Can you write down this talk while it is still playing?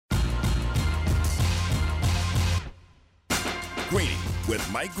Greeny with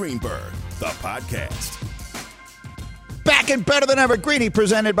Mike Greenberg, the podcast. Back and better than ever. Greeny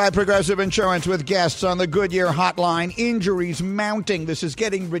presented by Progressive Insurance with guests on the Goodyear Hotline. Injuries mounting. This is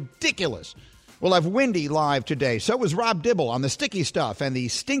getting ridiculous. We'll have Windy live today. So is Rob Dibble on the sticky stuff and the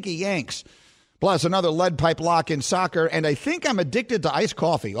stinky Yanks. Plus another lead pipe lock in soccer. And I think I'm addicted to iced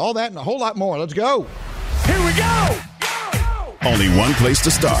coffee. All that and a whole lot more. Let's go. Here we go. Only one place to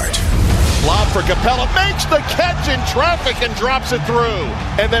start. Lob for Capella, makes the catch in traffic and drops it through.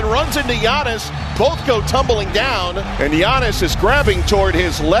 And then runs into Giannis. Both go tumbling down. And Giannis is grabbing toward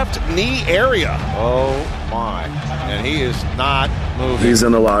his left knee area. Oh, my. And he is not moving. He's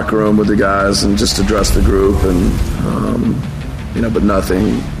in the locker room with the guys and just address the group and, but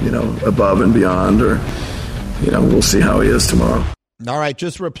nothing, above and beyond or, we'll see how he is tomorrow. All right,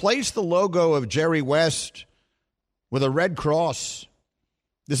 just replace the logo of Jerry West with a red cross.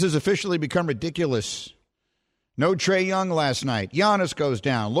 This has officially become ridiculous. No Trae Young last night. Giannis goes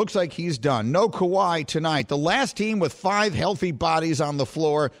down. Looks like he's done. No Kawhi tonight. The last team with 5 healthy bodies on the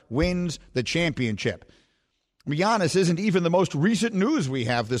floor wins the championship. Giannis isn't even the most recent news we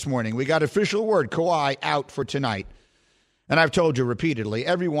have this morning. We got official word. Kawhi out for tonight. And I've told you repeatedly,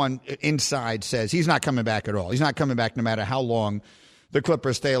 everyone inside says he's not coming back at all. He's not coming back no matter how long the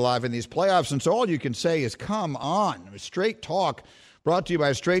Clippers stay alive in these playoffs. And so all you can say is, come on. Straight talk. Brought to you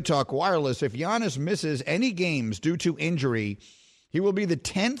by Straight Talk Wireless. If Giannis misses any games due to injury, he will be the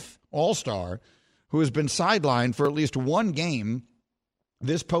 10th All-Star who has been sidelined for at least one game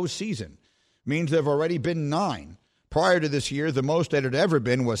this postseason. Means there have already been 9. Prior to this year, the most that had ever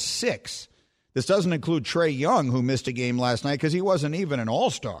been was 6. This doesn't include Trae Young, who missed a game last night because he wasn't even an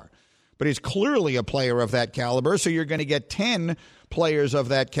All-Star. But he's clearly a player of that caliber, so you're going to get 10 players of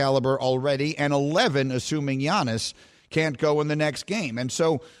that caliber already, and 11, assuming Giannis can't go in the next game. And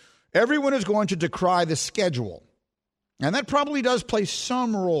so everyone is going to decry the schedule. And that probably does play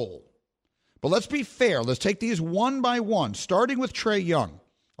some role. But let's be fair. Let's take these one by one, starting with Trae Young.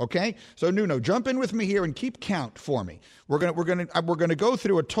 Okay? So Nuno, jump in with me here and keep count for me. We're going to go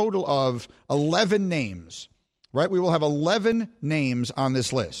through a total of 11 names. Right? We will have 11 names on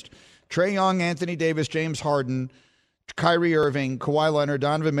this list. Trae Young, Anthony Davis, James Harden, Kyrie Irving, Kawhi Leonard,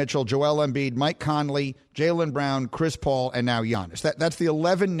 Donovan Mitchell, Joel Embiid, Mike Conley, Jaylen Brown, Chris Paul, and now Giannis. That's the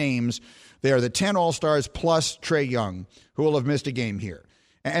 11 names. They are the 10 All-Stars plus Trae Young, who will have missed a game here.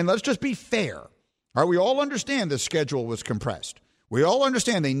 And let's just be fair. All right, we all understand the schedule was compressed. We all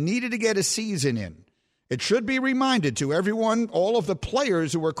understand they needed to get a season in. It should be reminded to everyone, all of the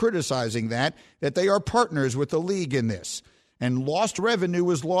players who are criticizing that they are partners with the league in this. And lost revenue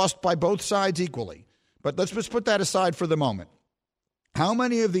was lost by both sides equally. But let's just put that aside for the moment. How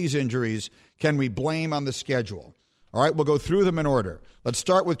many of these injuries can we blame on the schedule? All right, we'll go through them in order. Let's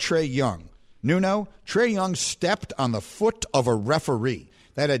start with Trae Young. Nuno, Trae Young stepped on the foot of a referee.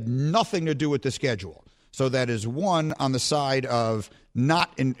 That had nothing to do with the schedule. So that is one on the side of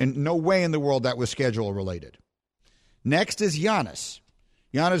not, in no way in the world that was schedule related. Next is Giannis.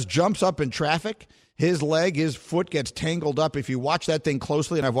 Giannis jumps up in traffic. His foot gets tangled up. If you watch that thing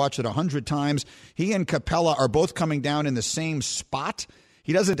closely, and I've watched it 100 times, he and Capella are both coming down in the same spot.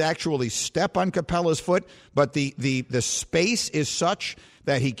 He doesn't actually step on Capella's foot, but the space is such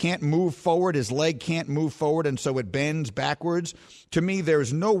that he can't move forward. His leg can't move forward, and so it bends backwards. To me,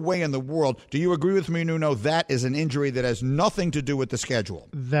 there's no way in the world. Do you agree with me, Nuno? That is an injury that has nothing to do with the schedule.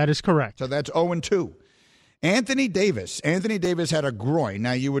 That is correct. So that's 0-2. Anthony Davis had a groin.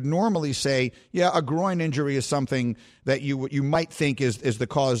 Now, you would normally say, yeah, a groin injury is something that you might think is the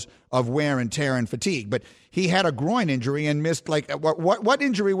cause of wear and tear and fatigue. But he had a groin injury and missed, what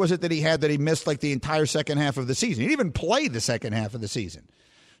injury was it that he had that he missed, the entire second half of the season? He didn't even play the second half of the season.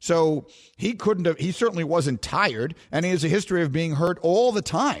 So he certainly wasn't tired, and he has a history of being hurt all the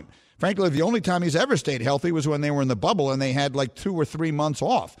time. Frankly, the only time he's ever stayed healthy was when they were in the bubble and they had 2 or 3 months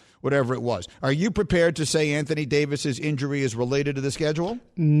off, whatever it was. Are you prepared to say Anthony Davis's injury is related to the schedule?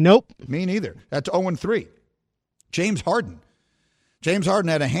 Nope. Me neither. That's 0-3. James Harden. James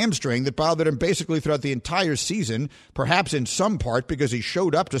Harden had a hamstring that bothered him basically throughout the entire season, perhaps in some part because he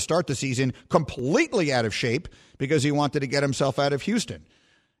showed up to start the season completely out of shape because he wanted to get himself out of Houston.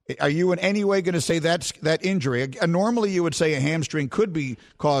 Are you in any way going to say that injury? Normally, you would say a hamstring could be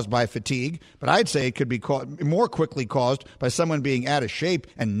caused by fatigue, but I'd say it could be more quickly caused by someone being out of shape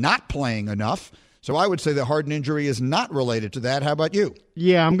and not playing enough. So I would say the Harden injury is not related to that. How about you?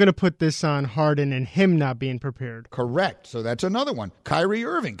 Yeah, I'm going to put this on Harden and him not being prepared. Correct. So that's another one. Kyrie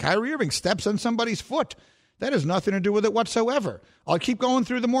Irving. Kyrie Irving steps on somebody's foot. That has nothing to do with it whatsoever. I'll keep going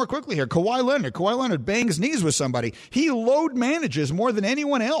through them more quickly here. Kawhi Leonard bangs knees with somebody. He load manages more than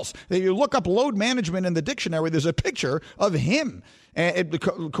anyone else. If you look up load management in the dictionary, there's a picture of him. And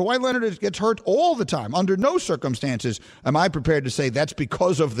Kawhi Leonard gets hurt all the time. Under no circumstances am I prepared to say that's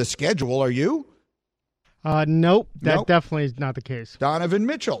because of the schedule. Are you? Nope. That definitely is not the case. Donovan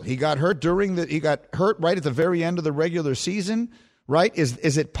Mitchell. He got hurt right at the very end of the regular season. Right?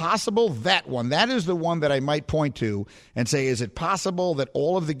 Is it possible that one? That is the one that I might point to and say, is it possible that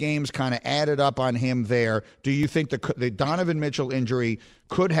all of the games kind of added up on him there? Do you think the Donovan Mitchell injury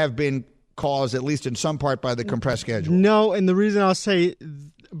could have been caused, at least in some part, by the compressed schedule? No, and the reason I'll say,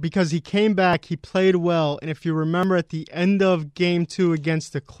 because he came back, he played well, and if you remember at the end of Game 2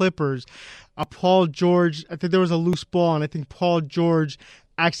 against the Clippers, Paul George, I think there was a loose ball, and I think Paul George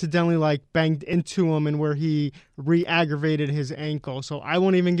accidentally banged into him and where he re-aggravated his ankle. So I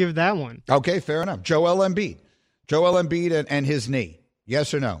won't even give that one. Okay, fair enough. Joel Embiid and his knee.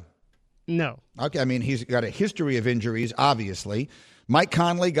 Yes or no? No. Okay, I mean, he's got a history of injuries, obviously. Mike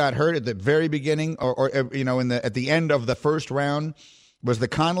Conley got hurt at the very beginning or at the end of the first round. Was the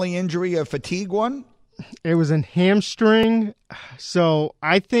Conley injury a fatigue one? It was a hamstring. So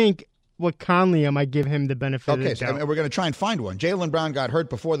I think with Conley, I might give him the benefit of the doubt. So we're going to try and find one. Jaylen Brown got hurt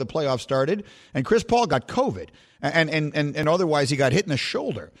before the playoffs started, and Chris Paul got COVID, and otherwise he got hit in the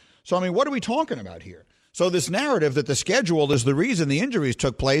shoulder. So, I mean, what are we talking about here? So this narrative that the schedule is the reason the injuries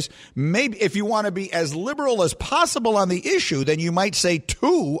took place, maybe if you want to be as liberal as possible on the issue, then you might say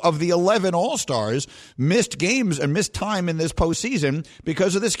 2 of the 11 All-Stars missed games and missed time in this postseason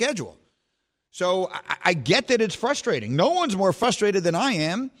because of the schedule. So I get that it's frustrating. No one's more frustrated than I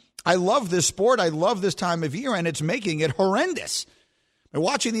am. I love this sport. I love this time of year, and it's making it horrendous. And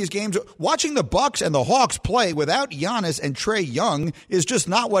watching these games, watching the Bucks and the Hawks play without Giannis and Trae Young is just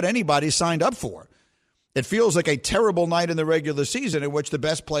not what anybody signed up for. It feels like a terrible night in the regular season in which the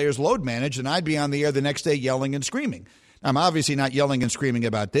best players load manage, and I'd be on the air the next day yelling and screaming. I'm obviously not yelling and screaming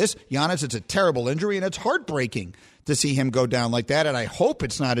about this. Giannis, it's a terrible injury, and it's heartbreaking to see him go down like that, and I hope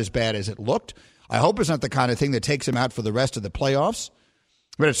it's not as bad as it looked. I hope it's not the kind of thing that takes him out for the rest of the playoffs.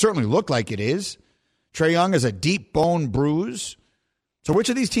 But it certainly looked like it is. Trae Young has a deep bone bruise. So which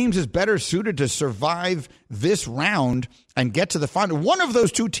of these teams is better suited to survive this round and get to the final? One of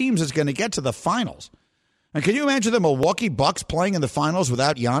those two teams is going to get to the finals. And can you imagine the Milwaukee Bucks playing in the finals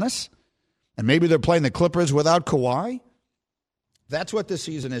without Giannis? And maybe they're playing the Clippers without Kawhi? That's what this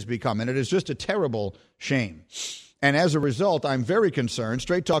season has become, and it is just a terrible shame. And as a result, I'm very concerned.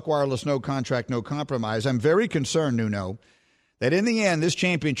 Straight Talk Wireless, no contract, no compromise. I'm very concerned, Nuno, that in the end, this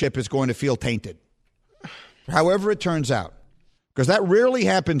championship is going to feel tainted, however it turns out. Because that rarely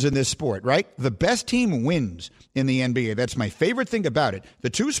happens in this sport, right? The best team wins in the NBA. That's my favorite thing about it. The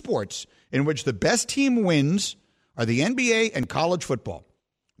two sports in which the best team wins are the NBA and college football.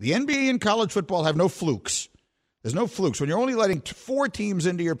 The NBA and college football have no flukes. There's no flukes. When you're only letting 4 teams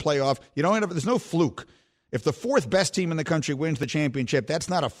into your playoff, you don't end up, there's no fluke. If the 4th best team in the country wins the championship, that's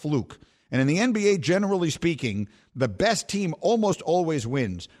not a fluke. And in the NBA, generally speaking, the best team almost always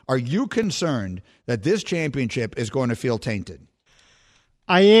wins. Are you concerned that this championship is going to feel tainted?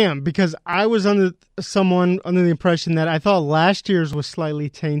 I am, because I was under the impression that I thought last year's was slightly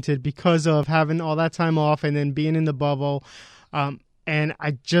tainted because of having all that time off and then being in the bubble. And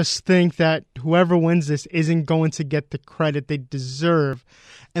I just think that whoever wins this isn't going to get the credit they deserve,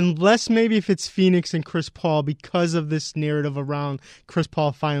 unless maybe if it's Phoenix and Chris Paul, because of this narrative around Chris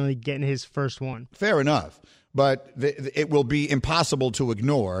Paul finally getting his first one. Fair enough. But it will be impossible to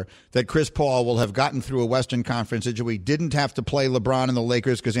ignore that Chris Paul will have gotten through a Western Conference injury. He didn't have to play LeBron and the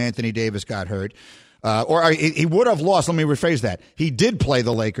Lakers because Anthony Davis got hurt. He would have lost. Let me rephrase that. He did play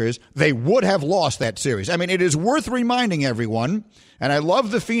the Lakers. They would have lost that series. I mean, it is worth reminding everyone, and I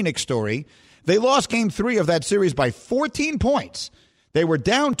love the Phoenix story. They lost Game 3 of that series by 14 points. They were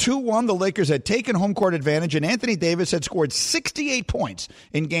down 2-1. The Lakers had taken home court advantage, and Anthony Davis had scored 68 points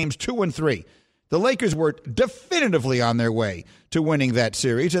in Games 2 and 3. The Lakers were definitively on their way to winning that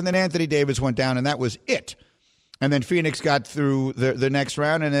series, and then Anthony Davis went down, and that was it. And then Phoenix got through the next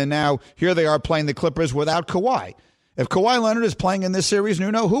round, and then now here they are playing the Clippers without Kawhi. If Kawhi Leonard is playing in this series,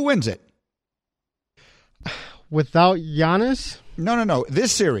 Nuno, who wins it? Without Giannis? No.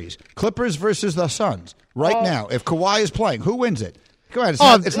 This series, Clippers versus the Suns, now. If Kawhi is playing, who wins it? Go ahead.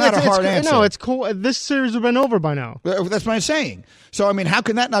 It's not a hard answer. No, it's cool. This series would have been over by now. That's what I'm saying. So, I mean, how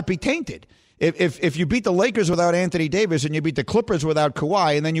can that not be tainted? If you beat the Lakers without Anthony Davis and you beat the Clippers without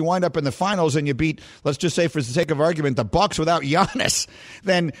Kawhi, and then you wind up in the finals and you beat, let's just say for the sake of argument, the Bucks without Giannis,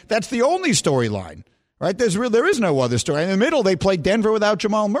 then that's the only storyline, right? There is no other story. In the middle, they played Denver without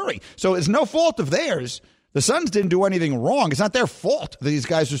Jamal Murray. So it's no fault of theirs The Suns didn't do anything wrong. It's not their fault that these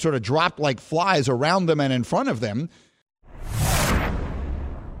guys are sort of dropped like flies around them and in front of them.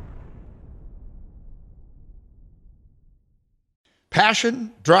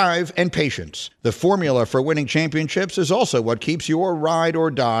 Passion, drive, and patience. The formula for winning championships is also what keeps your ride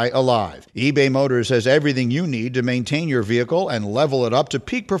or die alive. eBay Motors has everything you need to maintain your vehicle and level it up to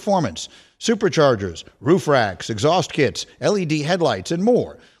peak performance. Superchargers, roof racks, exhaust kits, LED headlights, and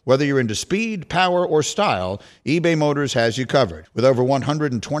more. Whether you're into speed, power, or style, eBay Motors has you covered. With over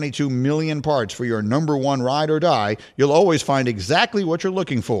 122 million parts for your number one ride or die, you'll always find exactly what you're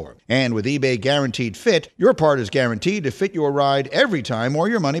looking for. And with eBay Guaranteed Fit, your part is guaranteed to fit your ride every time or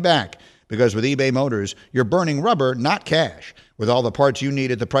your money back. Because with eBay Motors, you're burning rubber, not cash. With all the parts you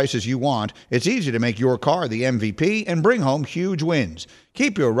need at the prices you want, it's easy to make your car the MVP and bring home huge wins.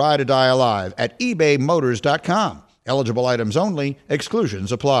 Keep your ride or die alive at ebaymotors.com. Eligible items only.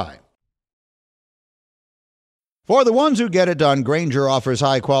 Exclusions apply. For the ones who get it done, Grainger offers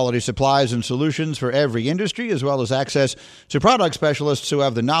high-quality supplies and solutions for every industry, as well as access to product specialists who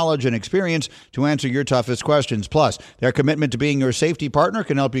have the knowledge and experience to answer your toughest questions. Plus, their commitment to being your safety partner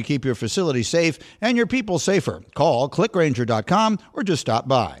can help you keep your facility safe and your people safer. Call, clickgrainger.com, or just stop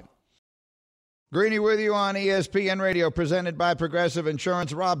by. Greeny with you on ESPN Radio, presented by Progressive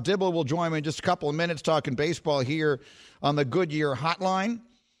Insurance. Rob Dibble will join me in just a couple of minutes talking baseball here on the Goodyear Hotline.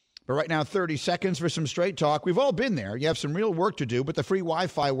 But right now, 30 seconds for some straight talk. We've all been there. You have some real work to do, but the free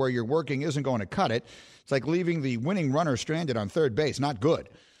Wi-Fi where you're working isn't going to cut it. It's like leaving the winning runner stranded on third base. Not good.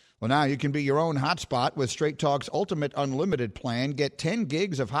 Well, now you can be your own hotspot with Straight Talk's Ultimate Unlimited plan. Get 10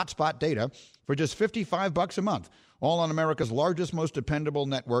 gigs of hotspot data for just $55 a month. All on America's largest, most dependable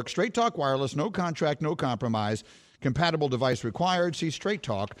network. Straight Talk Wireless, no contract, no compromise. Compatible device required. See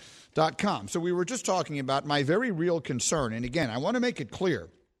straighttalk.com. So we were just talking about my very real concern. And again, I want to make it clear.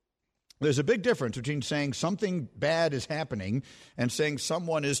 There's a big difference between saying something bad is happening and saying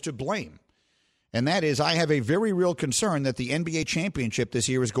someone is to blame. And that is, I have a very real concern that the NBA championship this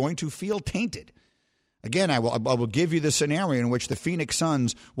year is going to feel tainted. Again, I will give you the scenario in which the Phoenix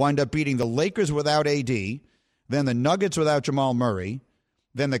Suns wind up beating the Lakers without AD, then the Nuggets without Jamal Murray,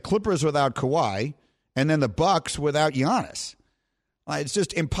 then the Clippers without Kawhi, and then the Bucks without Giannis. It's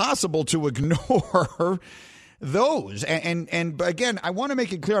just impossible to ignore those. And again, I want to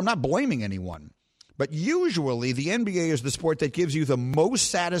make it clear, I'm not blaming anyone. But usually the NBA is the sport that gives you the most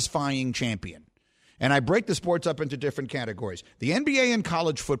satisfying champion. And I break the sports up into different categories. The NBA and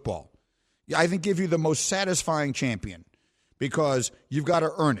college football, I think, give you the most satisfying champion because you've got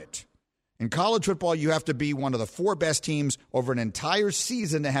to earn it. In college football, you have to be one of the 4 best teams over an entire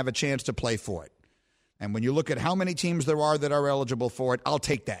season to have a chance to play for it. And when you look at how many teams there are that are eligible for it, I'll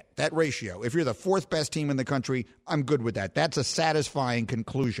take that ratio. If you're the 4th best team in the country, I'm good with that. That's a satisfying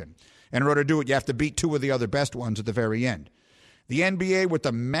conclusion. And in order to do it, you have to beat 2 of the other best ones at the very end. The NBA with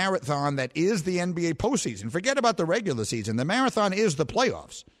the marathon that is the NBA postseason. Forget about the regular season. The marathon is the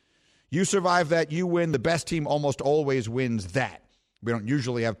playoffs. You survive that, you win. The best team almost always wins that. We don't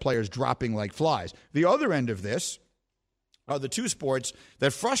usually have players dropping like flies. The other end of this are the 2 sports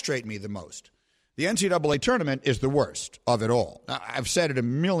that frustrate me the most. The NCAA tournament is the worst of it all. I've said it a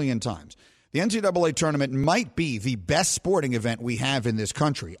million times. The NCAA tournament might be the best sporting event we have in this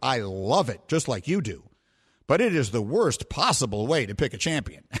country. I love it, just like you do. But it is the worst possible way to pick a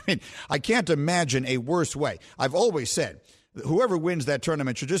champion. I mean, I can't imagine a worse way. I've always said whoever wins that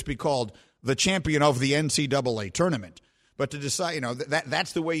tournament should just be called the champion of the NCAA tournament. But to decide,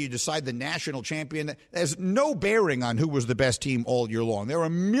 that's the way you decide the national champion. There's no bearing on who was the best team all year long. There are a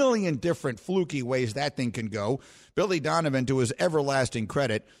million different fluky ways that thing can go. Billy Donovan, to his everlasting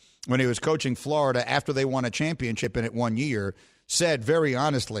credit, when he was coaching Florida after they won a championship in it one year, said very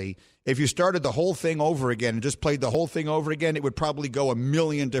honestly, if you started the whole thing over again and just played the whole thing over again, it would probably go a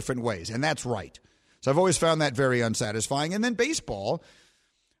million different ways. And that's right. So I've always found that very unsatisfying. And then baseball,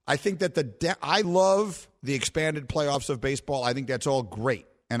 I think that I love the expanded playoffs of baseball. I think that's all great,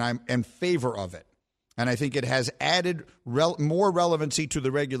 and I'm in favor of it. And I think it has added more relevancy to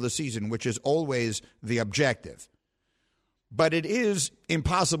the regular season, which is always the objective. But it is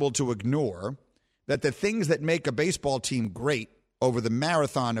impossible to ignore that the things that make a baseball team great over the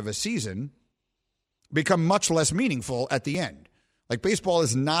marathon of a season become much less meaningful at the end. Like, baseball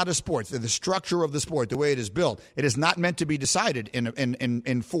is not a sport. The structure of the sport, the way it is built, it is not meant to be decided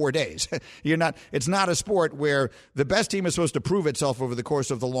in 4 days. It's not a sport where the best team is supposed to prove itself over the course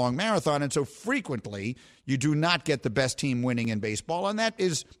of the long marathon, and so frequently you do not get the best team winning in baseball, and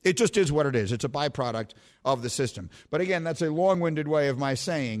it just is what it is. It's a byproduct of the system. But again, that's a long-winded way of my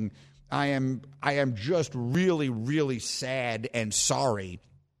saying I am just really, really sad and sorry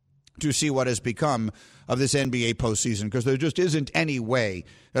to see what has become of this NBA postseason, because there just isn't any way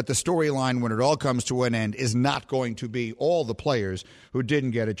that the storyline, when it all comes to an end, is not going to be all the players who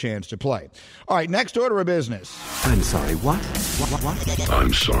didn't get a chance to play. All right, next order of business. I'm sorry, what?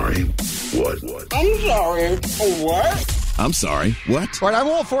 I'm sorry. What? I'm sorry, what? I'm sorry. What? All right, I'm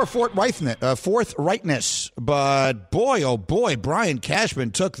all for forthrightness, but boy, oh boy, Brian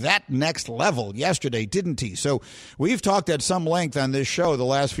Cashman took that next level yesterday, didn't he? So we've talked at some length on this show the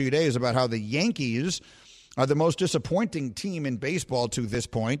last few days about how the Yankees are the most disappointing team in baseball to this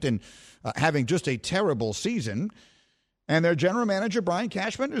point, and having just a terrible season. And their general manager, Brian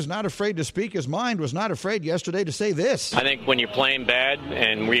Cashman, is not afraid to speak his mind, was not afraid yesterday to say this. I think when you're playing bad,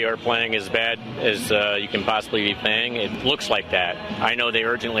 and we are playing as bad as you can possibly be playing, it looks like that. I know they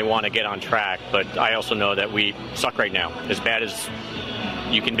urgently want to get on track, but I also know that we suck right now, as bad as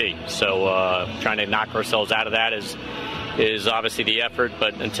you can be. So trying to knock ourselves out of that is obviously the effort,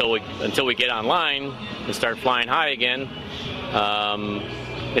 but until we get online and start flying high again,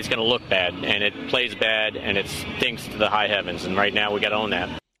 it's going to look bad, and it plays bad, and it stinks to the high heavens. And right now, we got to own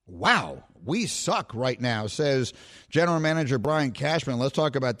that. Wow, we suck right now, says General Manager Brian Cashman. Let's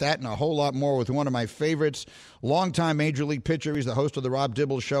talk about that and a whole lot more with one of my favorites, longtime Major League pitcher. He's the host of the Rob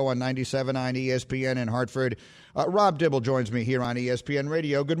Dibble Show on 97.9 ESPN in Hartford. Rob Dibble joins me here on ESPN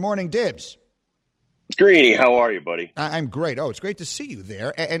Radio. Good morning, Dibs. Greeny, how are you, buddy? I'm great. Oh, it's great to see you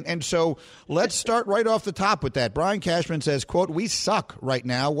there. And so let's start right off the top with that. Brian Cashman says, quote, "We suck right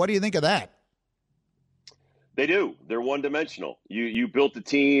now." What do you think of that? They do. They're one-dimensional. You built a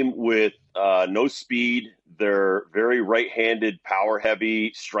team with no speed. They're very right-handed,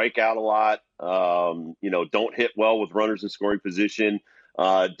 power-heavy, strike out a lot. Don't hit well with runners in scoring position.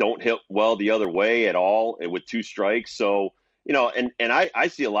 Don't hit well the other way at all with two strikes. So, and I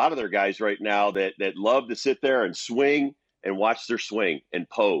see a lot of their guys right now that love to sit there and swing and watch their swing and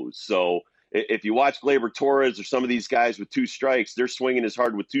pose. So if you watch Gleyber Torres or some of these guys with two strikes, they're swinging as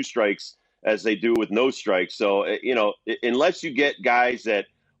hard with two strikes as they do with no strikes. So, unless you get guys that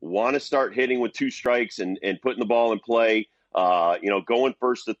want to start hitting with two strikes and putting the ball in play, going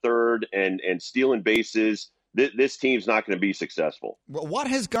first to third and stealing bases, this team's not going to be successful. Well, what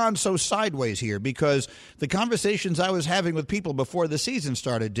has gone so sideways here? Because the conversations I was having with people before the season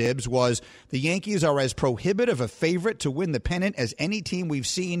started, Dibs, was the Yankees are as prohibitive a favorite to win the pennant as any team we've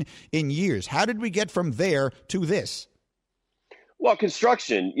seen in years. How did we get from there to this? Well,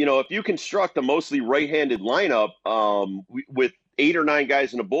 construction. If you construct a mostly right-handed lineup with 8 or 9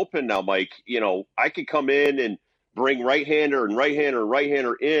 guys in the bullpen now, Mike, I could come in and bring right-hander and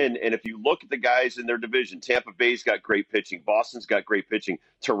right-hander in, and if you look at the guys in their division, Tampa Bay's got great pitching, Boston's got great pitching,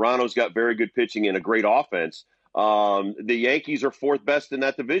 Toronto's got very good pitching and a great offense. The Yankees are 4th best in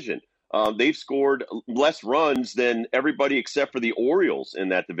that division. They've scored less runs than everybody except for the Orioles in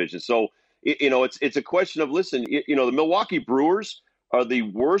that division. So, it's a question of, listen, the Milwaukee Brewers are the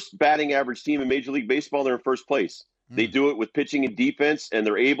worst batting average team in Major League Baseball. They're in first place. They do it with pitching and defense, and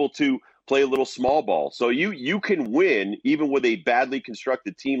they're able to play a little small ball. So you can win even with a badly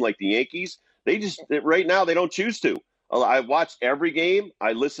constructed team like the Yankees. Right now they don't choose to. I watch every game.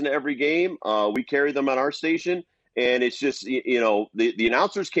 I listen to every game. We carry them on our station, and it's just, the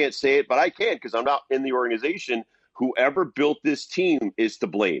announcers can't say it, but I can because I'm not in the organization. Whoever built this team is to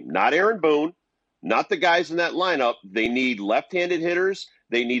blame. Not Aaron Boone, not the guys in that lineup. They need left-handed hitters,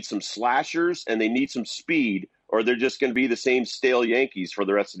 they need some slashers, and they need some speed, or they're just going to be the same stale Yankees for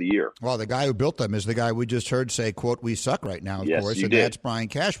the rest of the year. Well, the guy who built them is the guy we just heard say, quote, "We suck right now," of course, and that's Brian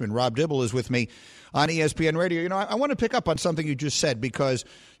Cashman. Rob Dibble is with me on ESPN Radio. I want to pick up on something you just said, because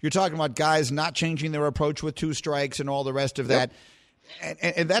you're talking about guys not changing their approach with two strikes and all the rest of that.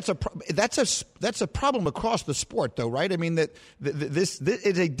 And that's a problem across the sport, though, right? I mean, this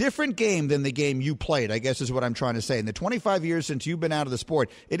is a different game than the game you played, I guess is what I'm trying to say. In the 25 years since you've been out of the sport,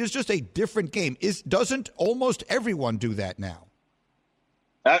 it is just a different game. Doesn't almost everyone do that now?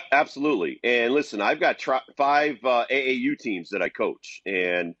 Absolutely. And listen, I've got 5 AAU teams that I coach,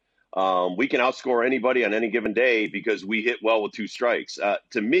 and we can outscore anybody on any given day because we hit well with two strikes.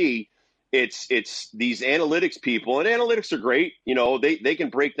 To me, it's these analytics people, and analytics are great. They can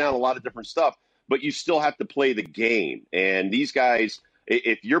break down a lot of different stuff, but you still have to play the game. And these guys,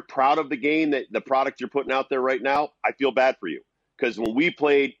 if you're proud of the game, that the product you're putting out there right now, I feel bad for you. Because when we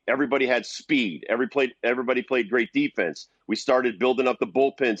played, everybody had speed. Everybody played great defense. We started building up the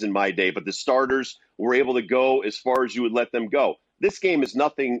bullpens in my day, but the starters were able to go as far as you would let them go. This game is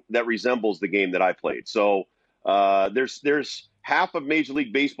nothing that resembles the game that I played. So there's half of Major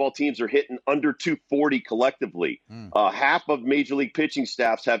League Baseball teams are hitting under 240 collectively. Half of Major League pitching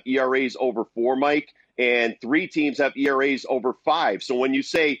staffs have ERAs over 4, Mike, and 3 teams have ERAs over 5. So when you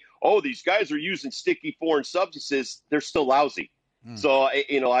say, oh, these guys are using sticky foreign substances, they're still lousy. So,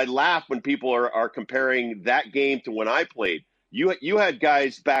 I laugh when people are comparing that game to when I played. You had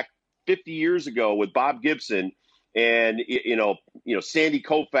guys back 50 years ago with Bob Gibson and, Sandy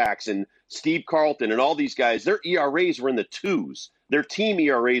Koufax and Steve Carlton and all these guys. Their ERAs were in the 2s. Their team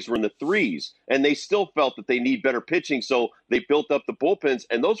ERAs were in the 3s, and they still felt that they need better pitching, so they built up the bullpens,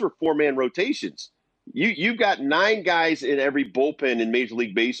 and those were 4-man rotations. You've got 9 guys in every bullpen in Major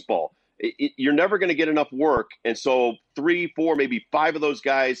League Baseball. You're never going to get enough work, and so 3, 4, maybe 5 of those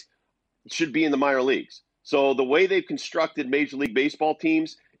guys should be in the minor leagues. So the way they've constructed Major League Baseball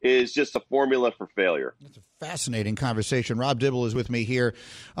teams is just a formula for failure. That's a fascinating conversation. Rob Dibble is with me here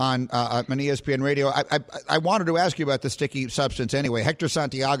on ESPN Radio. I wanted to ask you about the sticky substance anyway. Hector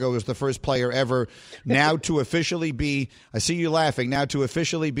Santiago is the first player ever now to officially be, I see you laughing, now to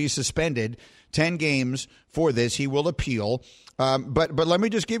officially be suspended 10 games for this. He will appeal. But let me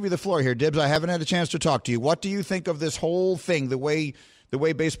just give you the floor here, Dibs. I haven't had a chance to talk to you. What do you think of this whole thing, the way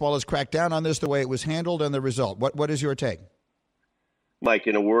baseball has cracked down on this, the way it was handled, and the result? What is your take? Mike,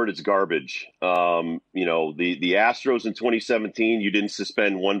 in a word, it's garbage. The Astros in 2017, you didn't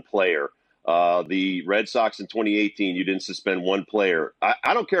suspend one player. The Red Sox in 2018, you didn't suspend one player.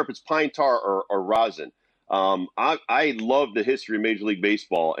 I don't care if it's pine tar or rosin. I love the history of Major League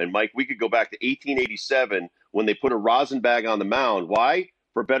Baseball. And, Mike, we could go back to 1887 when they put a rosin bag on the mound. Why?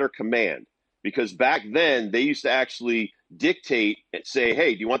 For better command. Because back then, they used to actually dictate and say,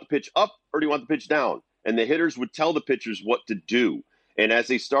 hey, do you want the pitch up or do you want the pitch down? And the hitters would tell the pitchers what to do. And as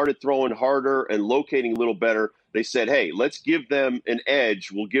they started throwing harder and locating a little better, they said, hey, let's give them an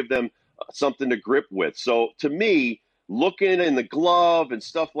edge. We'll give them something to grip with. So to me, looking in the glove and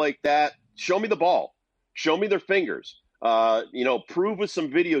stuff like that, show me the ball. Show me their fingers. Prove with some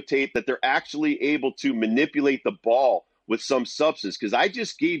videotape that they're actually able to manipulate the ball with some substance. Because I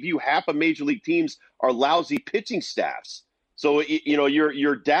just gave you half of Major League teams are lousy pitching staffs. So,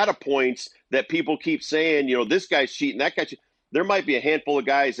 your data points that people keep saying, this guy's cheating, that guy's cheating. There might be a handful of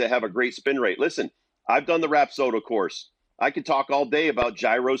guys that have a great spin rate. Listen, I've done the Rapsodo course. I could talk all day about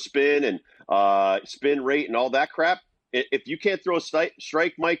gyro spin and spin rate and all that crap. If you can't throw a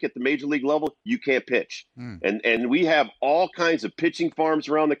strike, Mike, at the Major League level, you can't pitch. And we have all kinds of pitching farms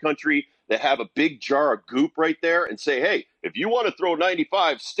around the country that have a big jar of goop right there and say, hey, if you want to throw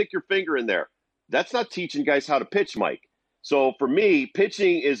 95, stick your finger in there. That's not teaching guys how to pitch, Mike. So for me,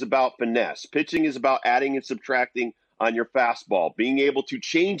 pitching is about finesse. Pitching is about adding and subtracting on your fastball, being able to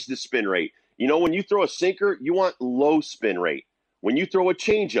change the spin rate. When you throw a sinker, you want low spin rate. When you throw a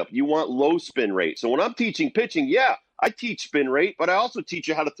changeup, you want low spin rate. So when I'm teaching pitching, yeah, I teach spin rate, but I also teach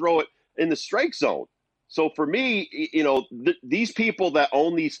you how to throw it in the strike zone. So for me, these people that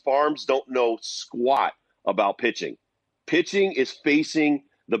own these farms don't know squat about pitching. Pitching is facing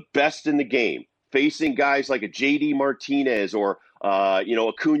the best in the game, facing guys like a J.D. Martinez or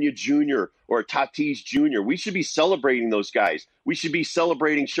Acuna Jr. or a Tatis Jr. We should be celebrating those guys. We should be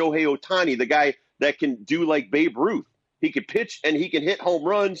celebrating Shohei Ohtani, the guy that can do like Babe Ruth. He can pitch and he can hit home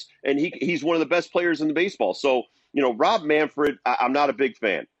runs, and he's one of the best players in the baseball. So, Rob Manfred, I'm not a big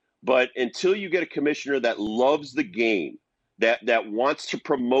fan. But until you get a commissioner that loves the game, that wants to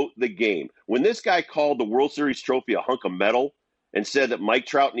promote the game. When this guy called the World Series trophy a hunk of metal and said that Mike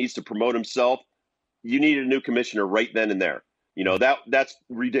Trout needs to promote himself, you need a new commissioner right then and there. That's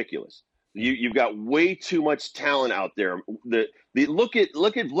ridiculous. You've got way too much talent out there. Look at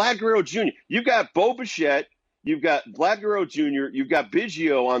Vlad Guerrero Jr. You've got Bo Bichette, you've got Vlad Guerrero Jr., you've got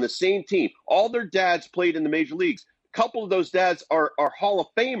Biggio on the same team. All their dads played in the major leagues. A couple of those dads are Hall of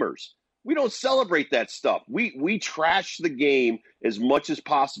Famers. We don't celebrate that stuff. We trash the game as much as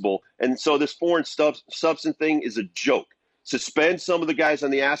possible. And so this foreign substance thing is a joke. Suspend some of the guys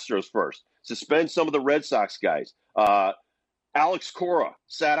on the Astros first. Suspend some of the Red Sox guys. Alex Cora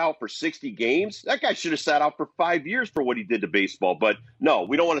sat out for 60 games. That guy should have sat out for 5 years for what he did to baseball. But no,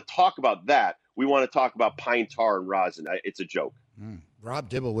 we don't want to talk about that. We want to talk about pine tar and rosin. It's a joke. Rob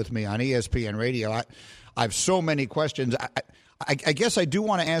Dibble with me on ESPN Radio. I have so many questions. I guess I do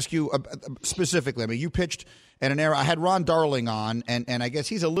want to ask you specifically. I mean, you pitched in an era. I had Ron Darling on, and I guess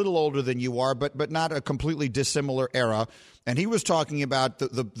he's a little older than you are, but not a completely dissimilar era. And he was talking about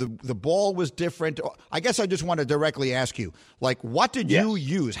the ball was different. I guess I just want to directly ask you, what did you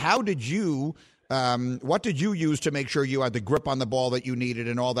use? How did you what did you use to make sure you had the grip on the ball that you needed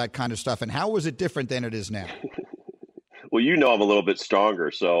and all that kind of stuff? And how was it different than it is now? Well, I'm a little bit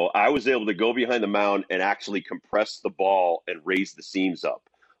stronger, so I was able to go behind the mound and actually compress the ball and raise the seams up.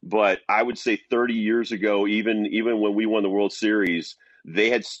 But I would say 30 years ago, even when we won the World Series, they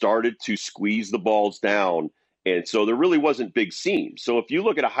had started to squeeze the balls down And so there really wasn't big seams. So if you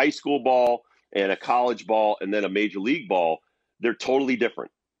look at a high school ball and a college ball and then a major league ball, they're totally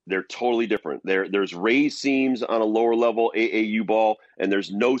different. They're totally different. There's raised seams on a lower level AAU ball, and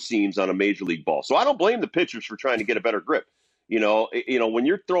there's no seams on a major league ball. So I don't blame the pitchers for trying to get a better grip. When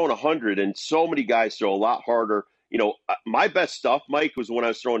you're throwing 100 and so many guys throw a lot harder, my best stuff, Mike, was when I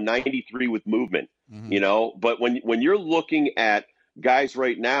was throwing 93 with movement, but when you're looking at guys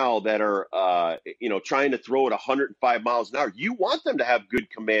right now that are, trying to throw at 105 miles an hour, you want them to have good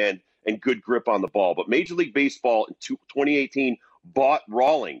command and good grip on the ball. But Major League Baseball in 2018 bought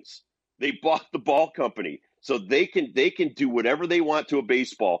Rawlings. They bought the ball company. So they can do whatever they want to a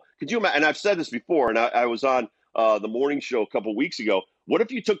baseball. Could you imagine? And I've said this before, and I was on the morning show a couple of weeks ago. What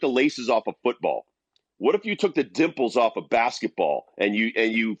if you took the laces off of football? What if you took the dimples off of basketball and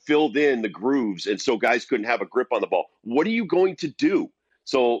you filled in the grooves and so guys couldn't have a grip on the ball? What are you going to do?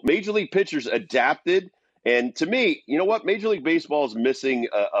 So Major League pitchers adapted. And to me, you know what? Major League Baseball is missing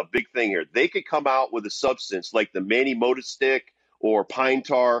a big thing here. They could come out with a substance like the Manny Mota stick or pine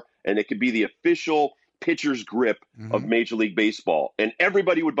tar, and it could be the official pitcher's grip of Major League Baseball. And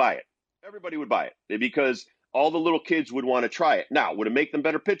everybody would buy it. Everybody would buy it because all the little kids would want to try it. Now, would it make them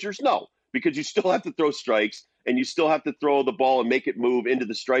better pitchers? No, because you still have to throw strikes and you still have to throw the ball and make it move into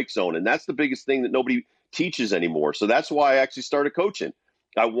the strike zone. And that's the biggest thing that nobody teaches anymore. So that's why I actually started coaching.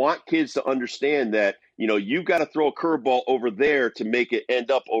 I want kids to understand that, you've got to throw a curveball over there to make it end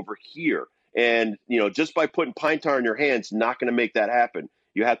up over here. And, just by putting pine tar in your hands, not going to make that happen.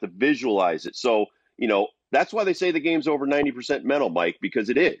 You have to visualize it. So, that's why they say the game's over 90% mental, Mike, because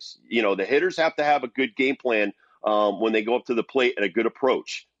it is. The hitters have to have a good game plan when they go up to the plate and a good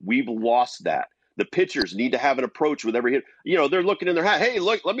approach. We've lost that. The pitchers need to have an approach with every hit. They're looking in their hat. Hey,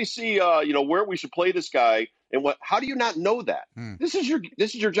 look, let me see, where we should play this guy and what. How do you not know that? This is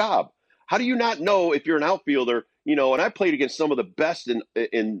your job. How do you not know if you're an outfielder? And I played against some of the best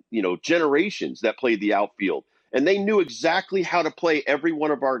in generations that played the outfield, and they knew exactly how to play every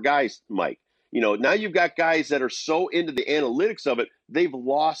one of our guys, Mike. Now you've got guys that are so into the analytics of it, they've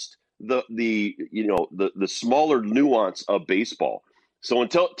lost the smaller nuance of baseball. So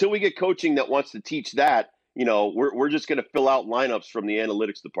until we get coaching that wants to teach that, we're just going to fill out lineups from the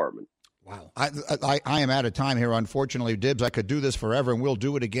analytics department. Wow. I am out of time here, unfortunately, Dibs. I could do this forever, and we'll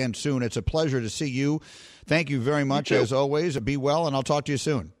do it again soon. It's a pleasure to see you. Thank you very much, as always. Be well, and I'll talk to you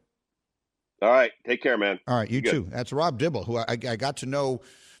soon. All right. Take care, man. All right. You too. That's Rob Dibble, who I got to know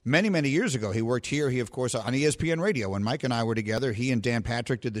many, many years ago. He worked here. He, of course, on ESPN Radio. When Mike and I were together, he and Dan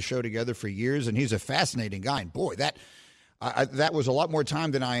Patrick did the show together for years, and he's a fascinating guy. And, boy, that was a lot more time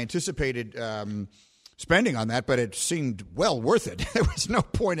than I anticipated spending on that, but it seemed well worth it. There was no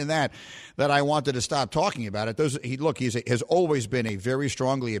point in that I wanted to stop talking about it. He has always been a very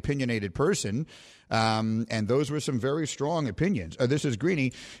strongly opinionated person, and those were some very strong opinions. This is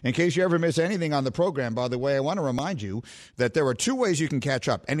Greeny. In case you ever miss anything on the program, by the way, I want to remind you that there are two ways you can catch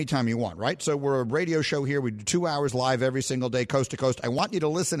up anytime you want, right? So we're a radio show here. We do 2 hours live every single day, coast to coast. I want you to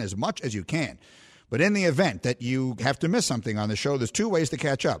listen as much as you can. But in the event that you have to miss something on the show, there's 2 ways to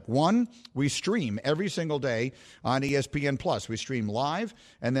catch up. One, we stream every single day on ESPN+. We stream live,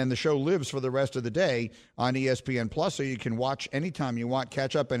 and then the show lives for the rest of the day on ESPN+, so you can watch anytime you want,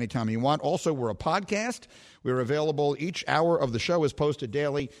 catch up anytime you want. Also, we're a podcast. We're available. Each hour of the show is posted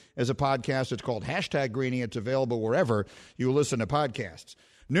daily as a podcast. It's called #Greeny. It's available wherever you listen to podcasts.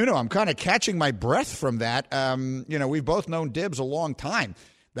 Nuno, I'm kind of catching my breath from that. We've both known Dibs a long time.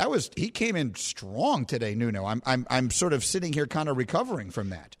 He came in strong today, Nuno. I'm sort of sitting here kind of recovering from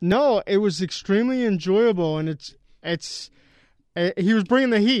that. No, it was extremely enjoyable, and he was bringing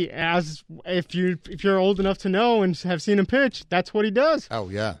the heat. As if you're old enough to know and have seen him pitch, that's what he does. Oh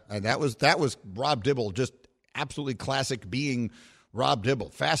yeah, and that was Rob Dibble, just absolutely classic being Rob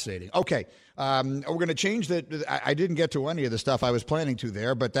Dibble. Fascinating. Okay, we're going to change that. I didn't get to any of the stuff I was planning to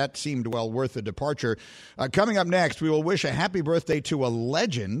there, but that seemed well worth the departure. Coming up next, we will wish a happy birthday to a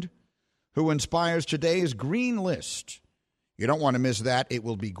legend who inspires today's Green List. You don't want to miss that. It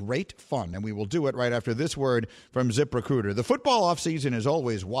will be great fun, and we will do it right after this word from ZipRecruiter. The football offseason is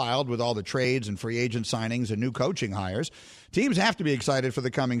always wild with all the trades and free agent signings and new coaching hires. Teams have to be excited for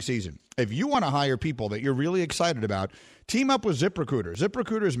the coming season. If you want to hire people that you're really excited about, team up with ZipRecruiter.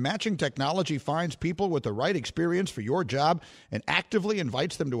 ZipRecruiter's matching technology finds people with the right experience for your job and actively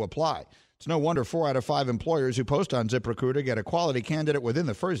invites them to apply. It's no wonder 4 out of 5 employers who post on ZipRecruiter get a quality candidate within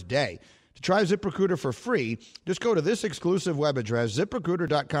the first day. To try ZipRecruiter for free, just go to this exclusive web address,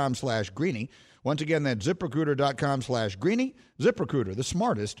 ZipRecruiter.com/Greeny. Once again, that's ZipRecruiter.com/Greeny. ZipRecruiter, the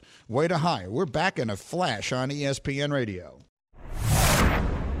smartest way to hire. We're back in a flash on ESPN Radio.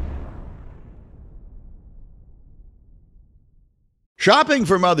 Shopping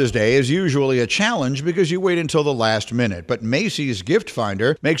for Mother's Day is usually a challenge because you wait until the last minute, but Macy's Gift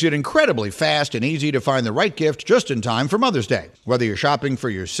Finder makes it incredibly fast and easy to find the right gift just in time for Mother's Day. Whether you're shopping for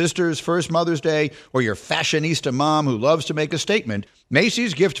your sister's first Mother's Day or your fashionista mom who loves to make a statement,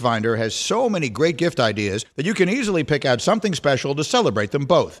 Macy's Gift Finder has so many great gift ideas that you can easily pick out something special to celebrate them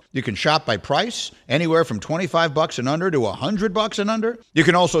both. You can shop by price, anywhere from $25 and under to $100 and under. You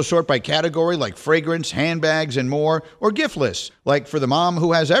can also sort by category like fragrance, handbags, and more, or gift lists, like for the mom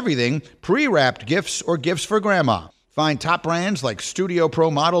who has everything, pre-wrapped gifts or gifts for grandma. Find top brands like Studio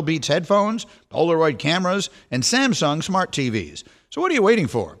Pro Model Beats headphones, Polaroid cameras, and Samsung smart TVs. So what are you waiting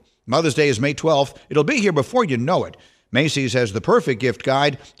for? Mother's Day is May 12th. It'll be here before you know it. Macy's has the perfect gift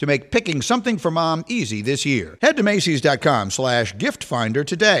guide to make picking something for mom easy this year. Head to Macy's.com/gift finder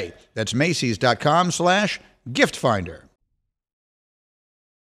today. That's Macy's.com/gift finder.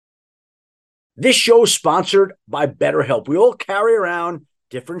 This show is sponsored by BetterHelp. We all carry around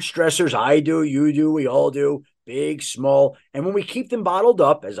different stressors. I do, you do, we all do, big, small. And when we keep them bottled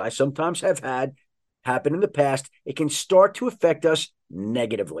up, as I sometimes have had happen in the past, it can start to affect us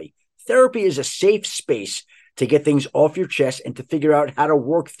negatively. Therapy is a safe space to get things off your chest and to figure out how to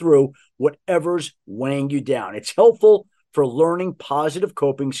work through whatever's weighing you down. It's helpful for learning positive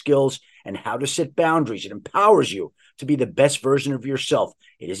coping skills and how to set boundaries. It empowers you to be the best version of yourself.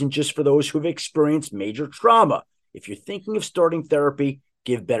 It isn't just for those who have experienced major trauma. If you're thinking of starting therapy,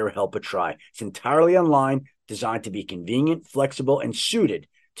 give BetterHelp a try. It's entirely online, designed to be convenient, flexible, and suited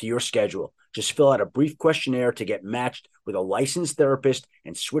to your schedule. Just fill out a brief questionnaire to get matched with a licensed therapist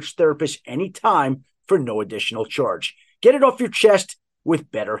and switch therapists anytime for no additional charge. Get it off your chest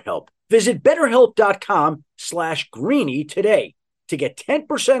with BetterHelp. Visit BetterHelp.com/Greeny today to get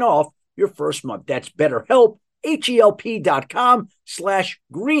 10% off your first month. That's BetterHelp,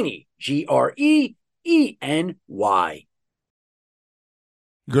 HELP.com/Greeny, GREENY.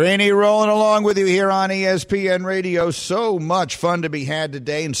 Greeny rolling along with you here on ESPN Radio. So much fun to be had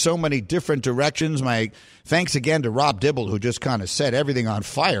today in so many different directions. My thanks again to Rob Dibble, who just kind of set everything on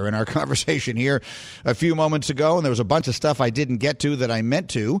fire in our conversation here a few moments ago. And there was a bunch of stuff I didn't get to that I meant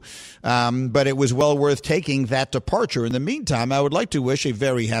to, but it was well worth taking that departure. In the meantime, I would like to wish a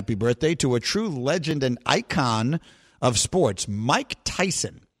very happy birthday to a true legend and icon of sports. Mike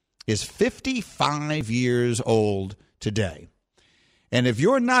Tyson is 55 years old today. And if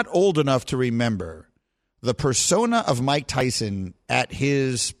you're not old enough to remember the persona of Mike Tyson at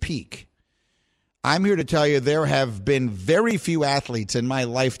his peak, I'm here to tell you there have been very few athletes in my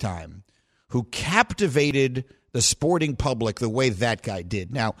lifetime who captivated the sporting public the way that guy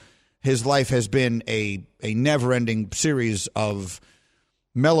did. Now, his life has been a never-ending series of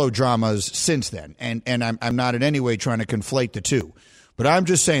melodramas since then, and I'm not in any way trying to conflate the two. But I'm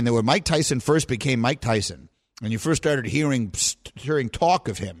just saying that when Mike Tyson first became Mike Tyson, and you first started hearing talk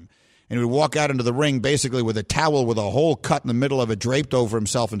of him, and he would walk out into the ring basically with a towel with a hole cut in the middle of it draped over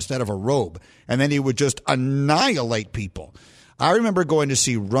himself instead of a robe, and then he would just annihilate people. I remember going to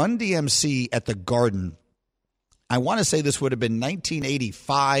see Run DMC at the Garden. I want to say this would have been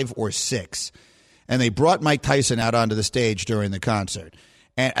 1985 or 6, and they brought Mike Tyson out onto the stage during the concert.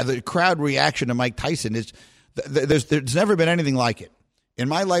 And the crowd reaction to Mike Tyson is there's never been anything like it. In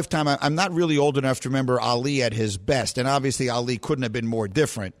my lifetime, I'm not really old enough to remember Ali at his best, and obviously Ali couldn't have been more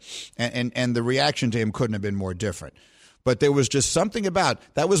different, and the reaction to him couldn't have been more different. But there was just something about,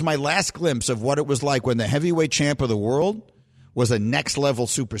 that was my last glimpse of what it was like when the heavyweight champ of the world was a next-level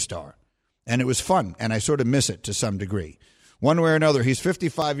superstar. And it was fun, and I sort of miss it to some degree. One way or another, he's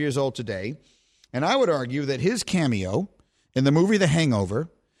 55 years old today, and I would argue that his cameo in the movie The Hangover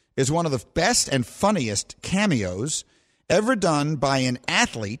is one of the best and funniest cameos ever done by an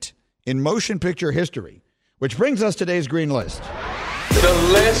athlete in motion picture history, which brings us today's Green List. The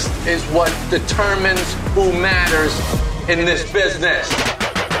list is what determines who matters in this business.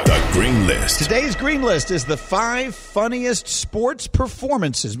 The Green List. Today's Green List is the 5 funniest sports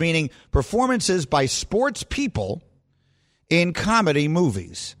performances, meaning performances by sports people in comedy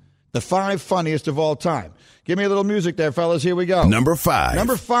movies. The 5 funniest of all time. Give me a little music there, fellas. Here we go. Number 5.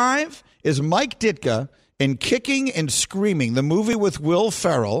 Number 5 is Mike Ditka in Kicking and Screaming, the movie with Will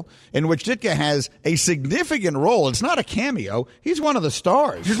Ferrell, in which Ditka has a significant role. It's not a cameo. He's one of the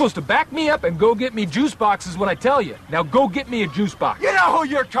stars. You're supposed to back me up and go get me juice boxes when I tell you. Now go get me a juice box. You know who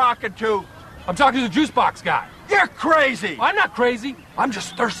you're talking to? I'm talking to the juice box guy. You're crazy. I'm not crazy. I'm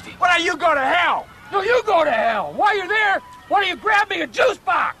just thirsty. Well, now you go to hell. No, you go to hell. While you're there, why don't you grab me a juice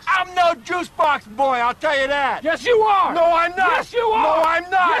box? I'm no juice box boy, I'll tell you that. Yes, you are. No, I'm not. Yes, you are. No, I'm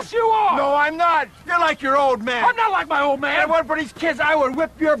not. Yes, you are. No, I'm not. You're like your old man. I'm not like my old man. If it weren't for these kids, I would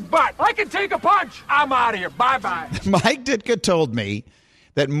whip your butt. I can take a punch. I'm out of here. Bye-bye. Mike Ditka told me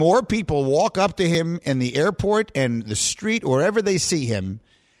that more people walk up to him in the airport and the street, wherever they see him,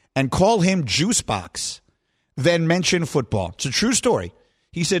 and call him Juice Box than mention football. It's a true story.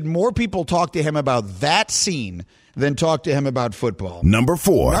 He said more people talk to him about that scene than talk to him about football. Number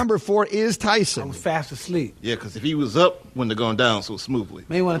 4. Number 4 is Tyson. I was fast asleep. Yeah, because if he was up, wouldn't have gone down so smoothly.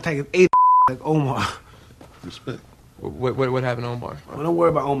 May want to take an 8 like Omar. Respect. What happened to Omar? Well, don't worry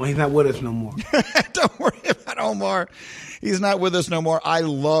about Omar. He's not with us no more. Don't worry about Omar. He's not with us no more. I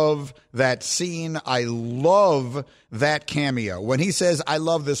love that scene. I love that cameo. When he says, I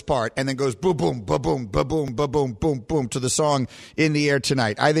love this part, and then goes boom, boom, ba-boom, ba-boom, ba-boom, boom, boom to the song In the Air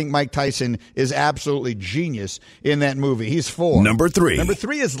Tonight. I think Mike Tyson is absolutely genius in that movie. He's 4. Number 3. Number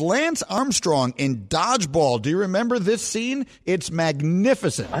 3 is Lance Armstrong in Dodgeball. Do you remember this scene? It's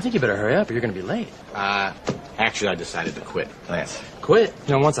magnificent. I think you better hurry up or you're going to be late. Actually, I decided to quit. Lance. Quit?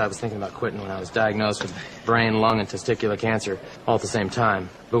 You know, once I was thinking about quitting when I was diagnosed with brain, lung, and testicular cancer all at the same time.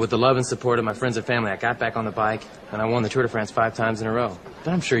 But with the love and support of my friends and family, I got back on the bike, and I won the Tour de France 5 times in a row.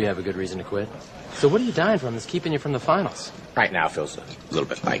 But I'm sure you have a good reason to quit. So what are you dying from that's keeping you from the finals? Right now, it feels a little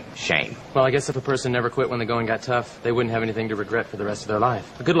bit like shame. Well, I guess if a person never quit when the going got tough, they wouldn't have anything to regret for the rest of their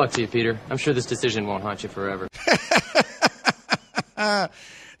life. But good luck to you, Peter. I'm sure this decision won't haunt you forever.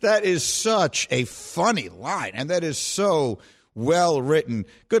 That is such a funny line, and that is so well written.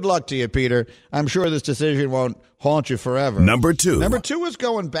 Good luck to you, Peter. I'm sure this decision won't haunt you forever. Number 2. Number 2 is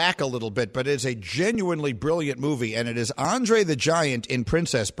going back a little bit, but it's a genuinely brilliant movie, and it is Andre the Giant in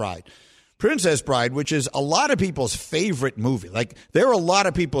Princess Bride. Princess Bride, which is a lot of people's favorite movie. Like, there are a lot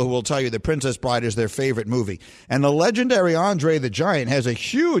of people who will tell you that Princess Bride is their favorite movie. And the legendary Andre the Giant has a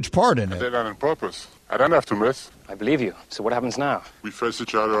huge part in it. I did that on purpose. I don't have to miss. I believe you. So what happens now? We face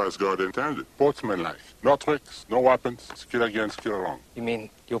each other as God intended. Sportsmanlike. No tricks, no weapons. Skill against skill alone. You mean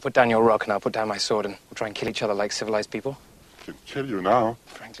you'll put down your rock and I'll put down my sword and we'll try and kill each other like civilized people? I can kill you now.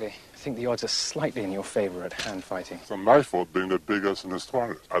 Frankly, I think the odds are slightly in your favor at hand fighting. It's not my fault being the biggest and the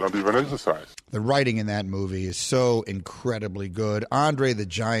strongest. I don't even exercise. The writing in that movie is so incredibly good. Andre the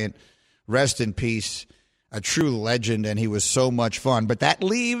Giant, rest in peace, a true legend, and he was so much fun. But that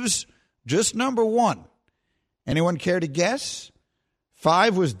leaves just number 1. Anyone care to guess?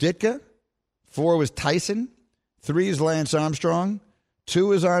 5 was Ditka. 4 was Tyson. 3 is Lance Armstrong.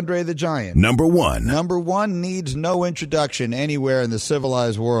 2 is Andre the Giant. Number 1. Number 1 needs no introduction anywhere in the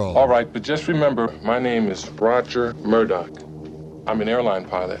civilized world. All right, but just remember, my name is Roger Murdoch. I'm an airline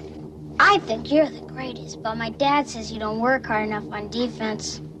pilot. I think you're the greatest, but my dad says you don't work hard enough on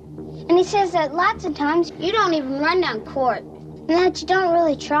defense. And he says that lots of times you don't even run down court. And that you don't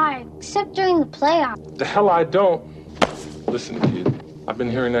really try, except during the playoffs. The hell I don't. Listen, kid, I've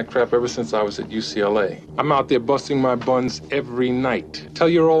been hearing that crap ever since I was at UCLA. I'm out there busting my buns every night. Tell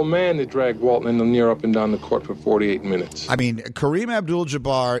your old man to drag Walton and Lanier up and down the court for 48 minutes. I mean, Kareem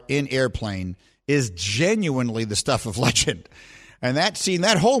Abdul-Jabbar in Airplane is genuinely the stuff of legend. And that scene,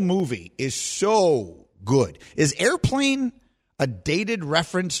 that whole movie is so good. Is Airplane a dated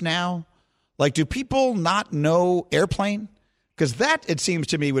reference now? Like, do people not know Airplane? Because that, it seems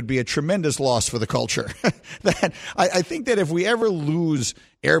to me, would be a tremendous loss for the culture. That I think that if we ever lose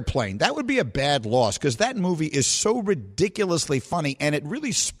Airplane, that would be a bad loss because that movie is so ridiculously funny and it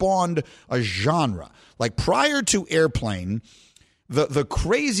really spawned a genre. Like prior to Airplane, the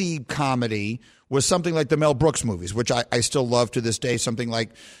crazy comedy was something like the Mel Brooks movies, which I still love to this day, something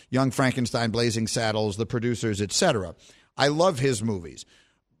like Young Frankenstein, Blazing Saddles, The Producers, etc. I love his movies.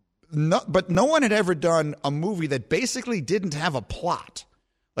 But no one had ever done a movie that basically didn't have a plot.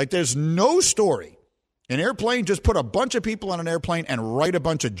 Like there's no story. An Airplane, just put a bunch of people on an airplane and write a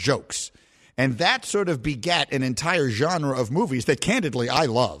bunch of jokes. And that sort of begat an entire genre of movies that, candidly, I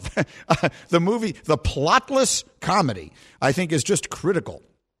love. The plotless comedy, I think, is just critical.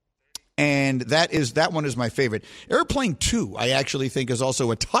 And that one is my favorite. Airplane 2, I actually think, is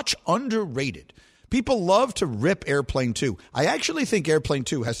also a touch underrated. People love to rip Airplane 2. I actually think Airplane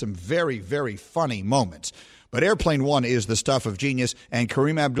 2 has some very, very funny moments. But Airplane 1 is the stuff of genius, and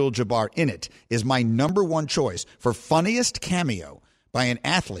Kareem Abdul-Jabbar in it is my number 1 choice for funniest cameo by an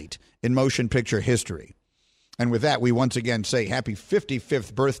athlete in motion picture history. And with that, we once again say happy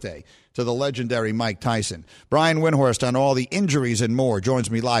 55th birthday to the legendary Mike Tyson. Brian Windhorst on all the injuries and more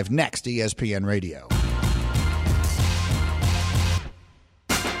joins me live next, ESPN Radio.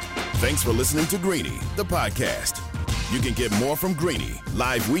 Thanks for listening to Greeny, the podcast. You can get more from Greeny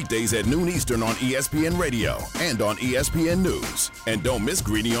live weekdays at noon Eastern on ESPN Radio and on ESPN News. And don't miss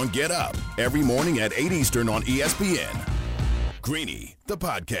Greeny on Get Up every morning at 8 Eastern on ESPN. Greeny, the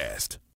podcast.